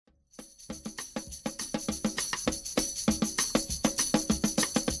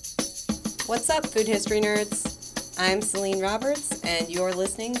What's up, food history nerds? I'm Celine Roberts, and you're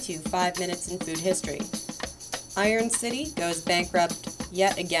listening to 5 Minutes in Food History. Iron City goes bankrupt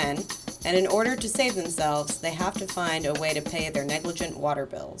yet again, and in order to save themselves, they have to find a way to pay their negligent water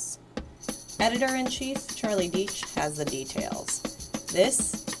bills. Editor-in-Chief Charlie Deach has the details.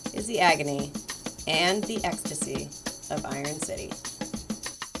 This is the agony and the ecstasy of Iron City.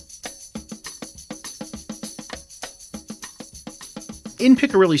 In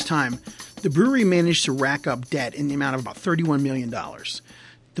Piccirilli's time, the brewery managed to rack up debt in the amount of about $31 million.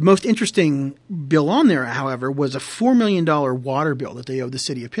 The most interesting bill on there, however, was a $4 million water bill that they owed the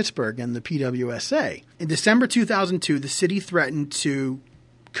city of Pittsburgh and the PWSA. In December 2002, the city threatened to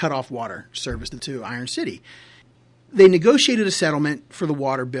cut off water service to Iron City. They negotiated a settlement for the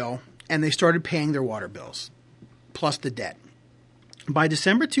water bill, and they started paying their water bills, plus the debt. By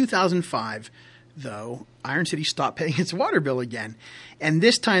December 2005, though, Iron City stopped paying its water bill again, and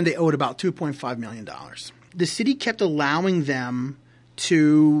this time they owed about $2.5 million. The city kept allowing them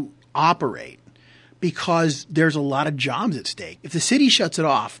to operate because there's a lot of jobs at stake. If the city shuts it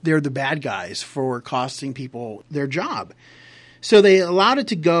off, they're the bad guys for costing people their job. So they allowed it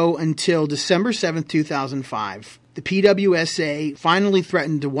to go until December 7th, 2005. The PWSA finally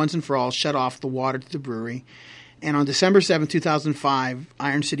threatened to once and for all shut off the water to the brewery. And on December 7, 2005,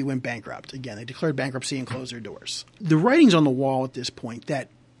 Iron City went bankrupt. Again, they declared bankruptcy and closed their doors. The writing's on the wall at this point that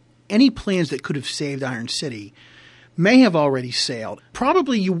any plans that could have saved Iron City may have already sailed.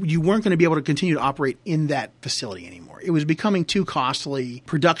 Probably you weren't going to be able to continue to operate in that facility anymore. It was becoming too costly.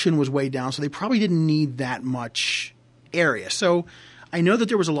 Production was way down, so they probably didn't need that much area. So I know that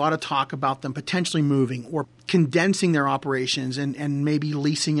there was a lot of talk about them potentially moving or condensing their operations and maybe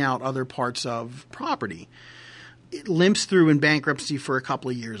leasing out other parts of property. It limps through in bankruptcy for a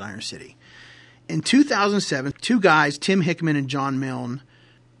couple of years, Iron City. In 2007, two guys, Tim Hickman and John Milne,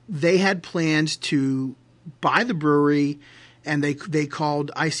 they had plans to buy the brewery, and they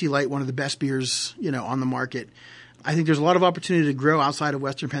called Icy Light one of the best beers, on the market. I think there's a lot of opportunity to grow outside of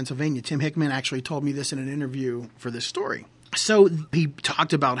Western Pennsylvania. Tim Hickman actually told me this in an interview for this story. So he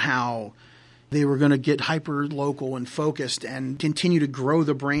talked about how they were going to get hyper local and focused and continue to grow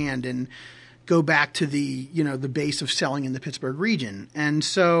the brand and go back to the base of selling in the Pittsburgh region. And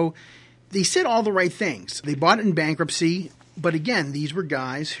so they said all the right things. They bought it in bankruptcy, but again, these were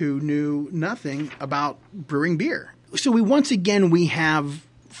guys who knew nothing about brewing beer. So we have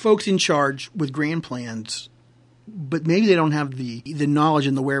folks in charge with grand plans, but maybe they don't have the knowledge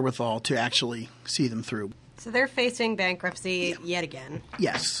and the wherewithal to actually see them through. So they're facing bankruptcy yet again.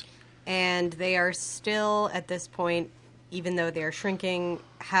 Yes. And they are still, at this point, even though they're shrinking,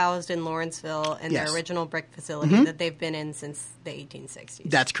 housed in Lawrenceville in their original brick facility that they've been in since the 1860s.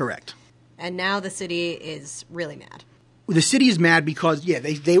 That's correct. And now the city is really mad. The city is mad because,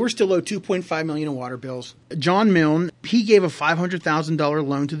 they were still owed $2.5 million in water bills. John Milne, he gave a $500,000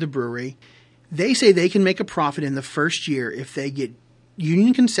 loan to the brewery. They say they can make a profit in the first year if they get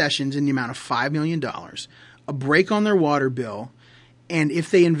union concessions in the amount of $5 million, a break on their water bill, and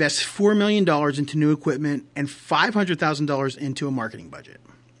if they invest $4 million into new equipment and $500,000 into a marketing budget.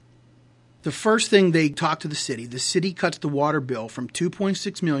 The first thing they talk to the city cuts the water bill from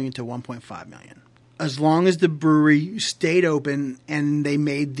 $2.6 million to $1.5 million. As long as the brewery stayed open and they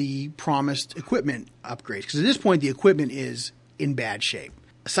made the promised equipment upgrades. Because at this point, the equipment is in bad shape.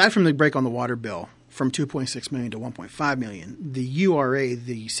 Aside from the break on the water bill from $2.6 million to $1.5 million, the URA,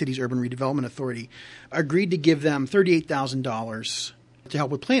 the city's Urban Redevelopment Authority, agreed to give them $38,000 to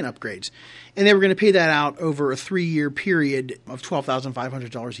help with plant upgrades. And they were going to pay that out over a 3-year period of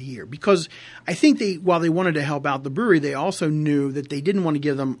 $12,500 a year. Because I think while they wanted to help out the brewery, they also knew that they didn't want to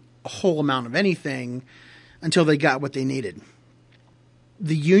give them a whole amount of anything until they got what they needed.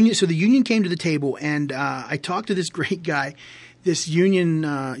 The union came to the table, and I talked to this great guy, this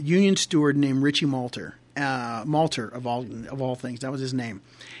union steward named Richie Malter. Malter, of all things. That was his name.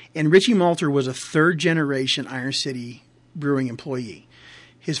 And Richie Malter was a third-generation Iron City brewing employee.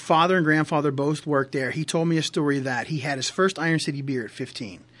 His father and grandfather both worked there. He told me a story that he had his first Iron City beer at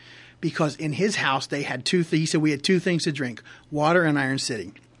 15 because in his house they had he said we had two things to drink, water and Iron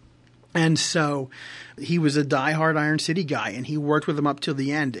City. And so he was a diehard Iron City guy, and he worked with them up till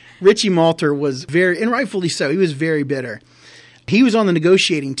the end. Richie Malter was and rightfully so, he was very bitter. He was on the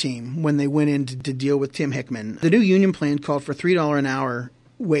negotiating team when they went in to deal with Tim Hickman. The new union plan called for $3 an hour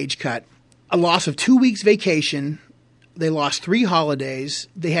wage cut, a loss of 2 weeks vacation. They lost 3 holidays.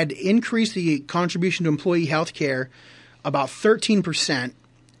 They had to increase the contribution to employee health care about 13%,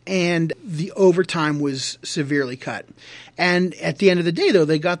 and the overtime was severely cut. And at the end of the day, though,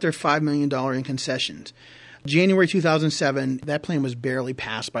 they got their $5 million in concessions. January 2007, that plan was barely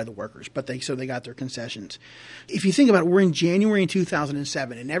passed by the workers, but they got their concessions. If you think about it, we're in January in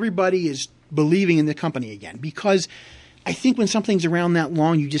 2007, and everybody is believing in the company again, because I think when something's around that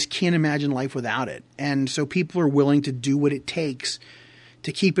long, you just can't imagine life without it. And so people are willing to do what it takes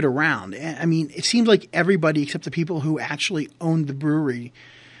to keep it around. I mean, it seems like everybody except the people who actually owned the brewery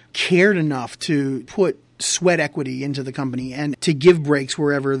cared enough to put sweat equity into the company and to give breaks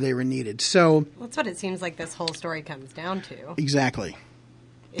wherever they were needed. So that's what it seems like this whole story comes down to. Exactly.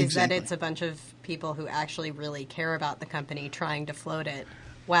 That it's a bunch of people who actually really care about the company trying to float it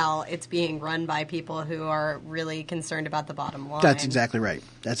while it's being run by people who are really concerned about the bottom line. That's exactly right.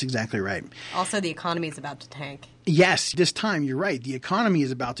 Also, the economy is about to tank. Yes, this time you're right. The economy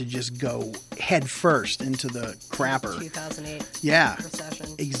is about to just go head first into the crapper. 2008 recession.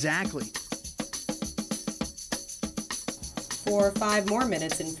 Exactly. For 5 more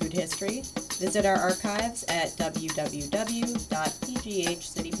minutes in food history, visit our archives at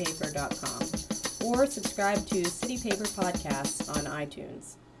www.pghcitypaper.com or subscribe to City Paper Podcasts on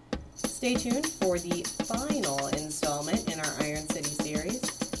iTunes. Stay tuned for the final installment in our Iron City series,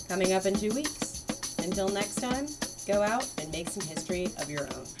 coming up in 2 weeks. Until next time, go out and make some history of your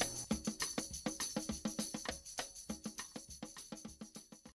own.